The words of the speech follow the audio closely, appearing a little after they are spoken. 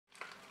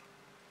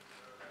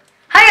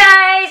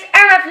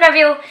another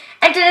video,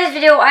 and today's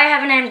video I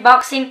have an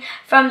unboxing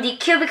from the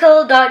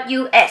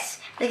cubicle.us. As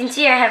you can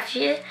see, I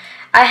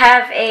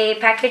have a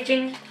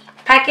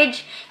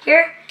package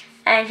here,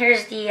 and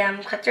here's the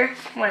cutter.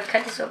 I'm going to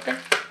cut this open.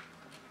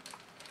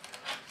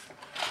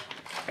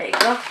 There you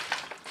go.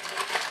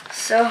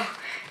 So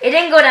it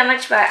didn't go that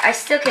much, but I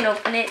still can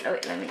open it. Oh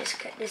wait, let me just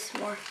cut this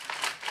more.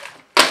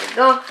 There we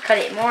go, cut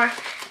it more.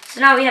 So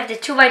now we have the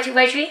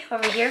 2x2x3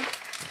 over here.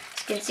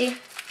 As you can see,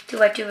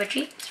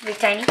 2x2x3. It's very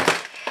tiny.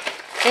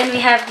 Then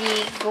we have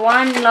the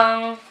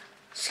Guanlong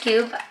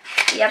Cube.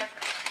 Yep.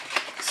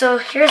 So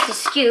here's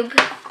the cube.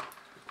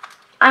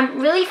 I'm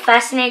really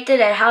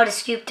fascinated at how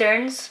this cube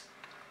turns.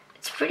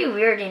 It's pretty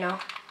weird, you know.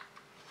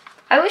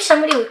 I wish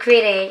somebody would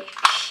create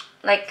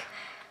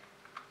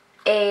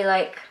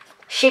a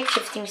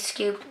shape-shifting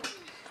cube.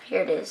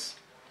 Here it is.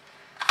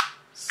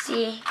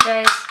 See,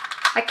 guys,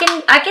 I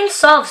can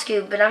solve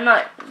cube, but I'm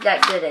not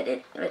that good at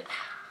it. But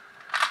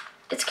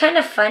it's kind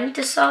of fun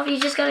to solve. You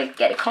just gotta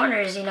get the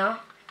corners, you know.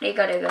 You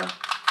gotta go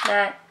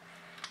that,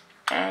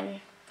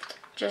 and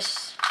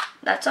just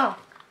that's all.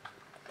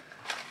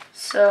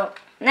 So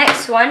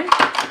next one.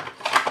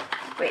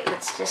 Wait,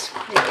 let's just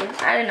put it in.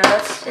 I don't know.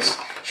 Let's just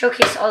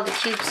showcase all the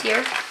cubes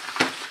here,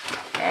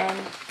 and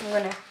I'm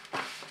gonna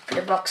put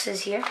the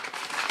boxes here.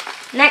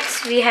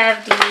 Next we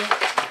have the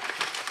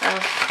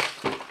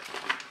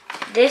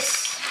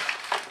this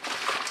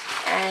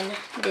and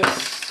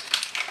this.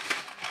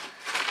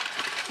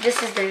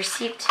 This is the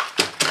receipt.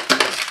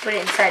 Just put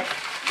it inside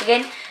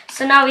again.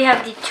 So now we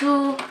have the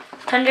two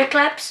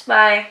thunderclaps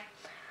by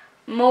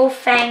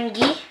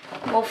Mofanga.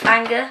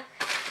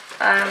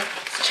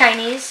 It's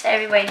Chinese.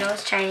 Everybody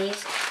knows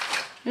Chinese.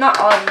 Not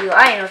all of you.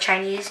 I know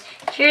Chinese.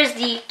 Here's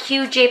the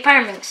QJ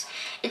Pyraminx.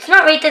 It's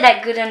not rated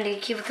that good on the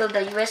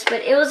cubicle.us,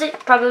 but it was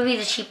probably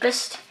the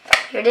cheapest.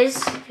 Here it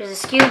is. Here's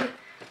this cube.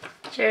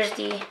 Here's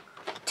the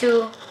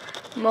two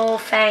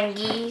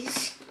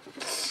Mofangis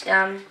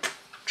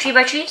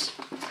 3x3s.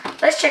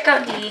 Let's check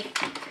out the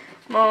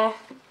Mofanga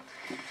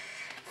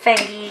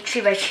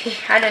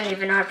 3x3. I don't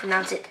even know how to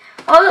pronounce it.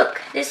 Oh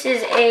look, this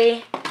is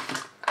a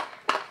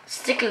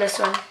stickerless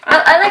one.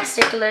 I like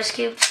stickerless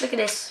cubes. Look at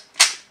this.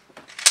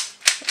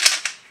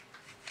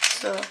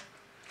 So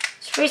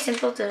it's pretty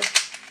simple to.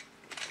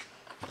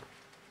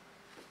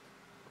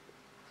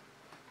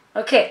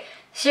 Okay,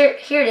 so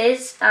here it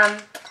is.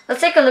 Let's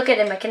take a look at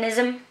the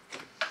mechanism.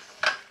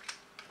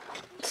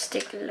 Let's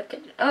take a look at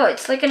it. Oh,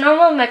 it's like a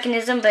normal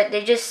mechanism, but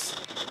they just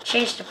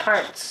changed the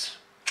parts.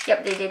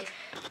 Yep, they did.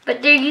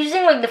 But they're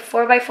using like the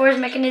 4x4's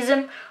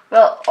mechanism.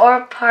 Well,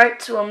 all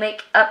parts will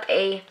make up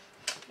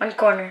one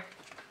corner.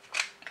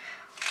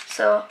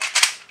 So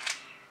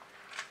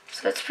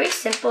it's pretty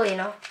simple, you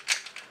know.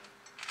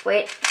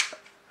 Wait,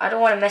 I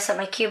don't want to mess up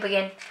my cube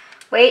again.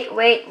 Wait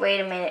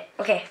a minute.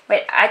 Okay,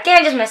 wait, I think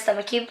I just messed up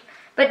my cube.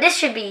 But this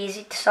should be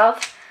easy to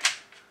solve.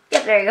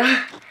 Yep, there you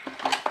go.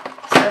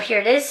 So here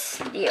it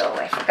is. Oh,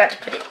 I forgot to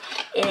put it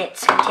in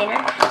its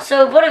container.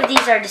 So both of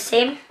these are the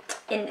same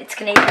in its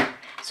container.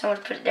 So I'm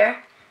going to put it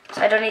there.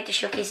 So I don't need to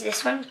showcase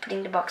this one.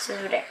 Putting the boxes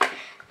over there.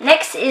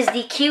 Next is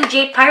the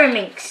QJ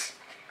Pyraminx.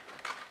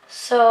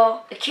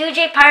 So the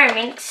QJ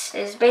Pyraminx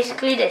is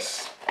basically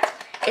this.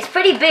 It's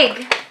pretty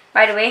big,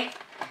 by the way.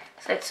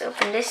 So let's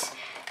open this.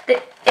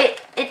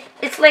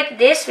 It's like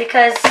this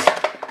because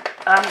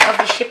of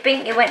the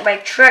shipping. It went by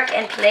truck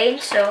and plane,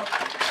 so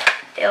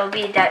it'll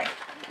be that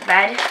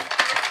bad,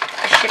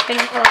 the shipping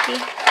quality.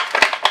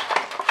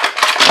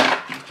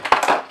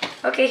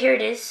 Okay, here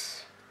it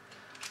is.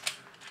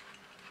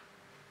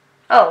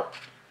 Oh,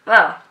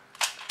 wow.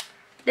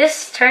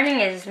 This turning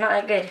is not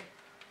that good.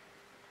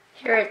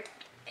 Here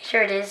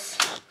it is.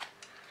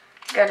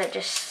 Gotta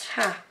just,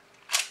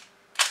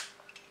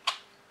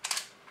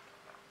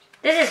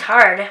 This is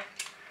hard.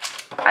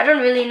 I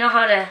don't really know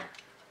how to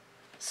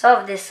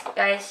solve this,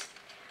 guys.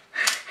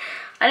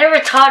 I never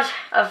thought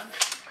of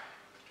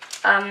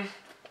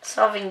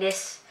solving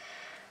this.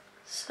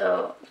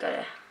 So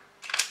gotta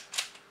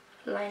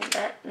line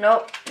that.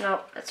 Nope,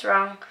 that's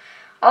wrong.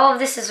 All of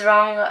this is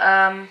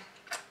wrong.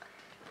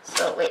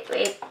 So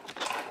wait.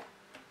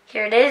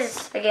 Here it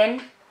is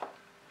again.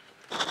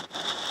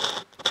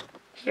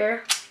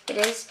 Here it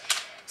is.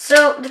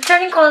 So the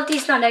turning quality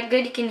is not that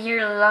good. You can hear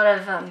a lot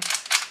of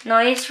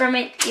noise from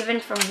it, even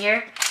from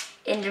here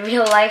in the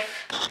real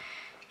life.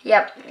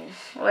 Yep,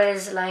 what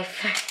is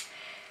life?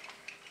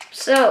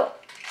 So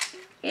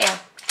yeah,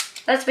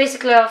 that's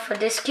basically all for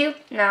this cube.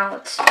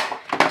 Now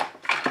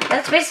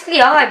that's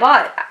basically all I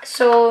bought.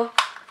 So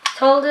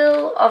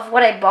total of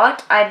what I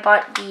bought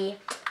the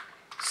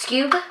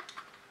cube.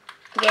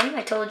 Again,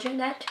 I told you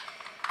that.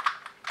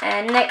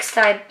 And next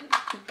I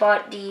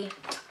bought the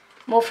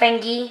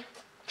Mofanga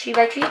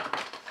 3x3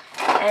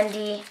 and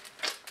the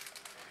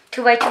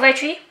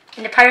 2x2x3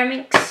 and the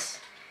Pyraminx.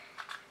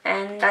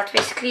 And that's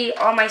basically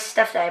all my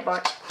stuff that I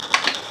bought.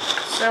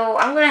 So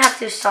I'm gonna have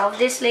to solve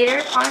this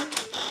later on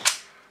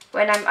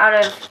when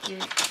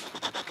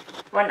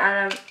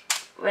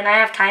when I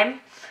have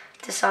time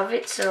to solve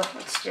it. So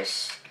let's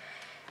just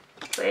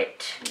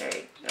wait.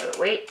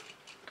 Wait.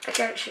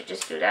 I should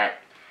just do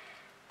that.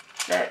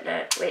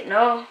 Wait,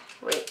 no.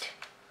 Wait.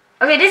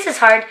 Okay, this is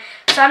hard,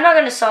 so I'm not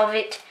going to solve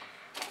it.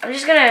 I'm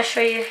just going to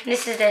show you.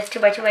 This is the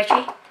 2x2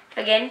 battery.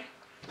 Again,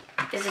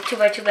 this is a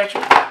 2x2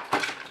 battery.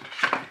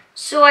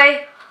 So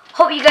I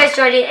hope you guys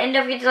enjoyed it, and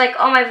don't forget to like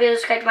all my videos,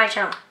 subscribe to my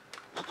channel.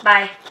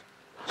 Bye.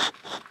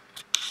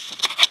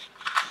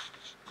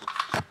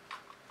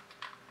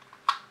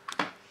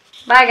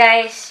 Bye,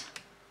 guys.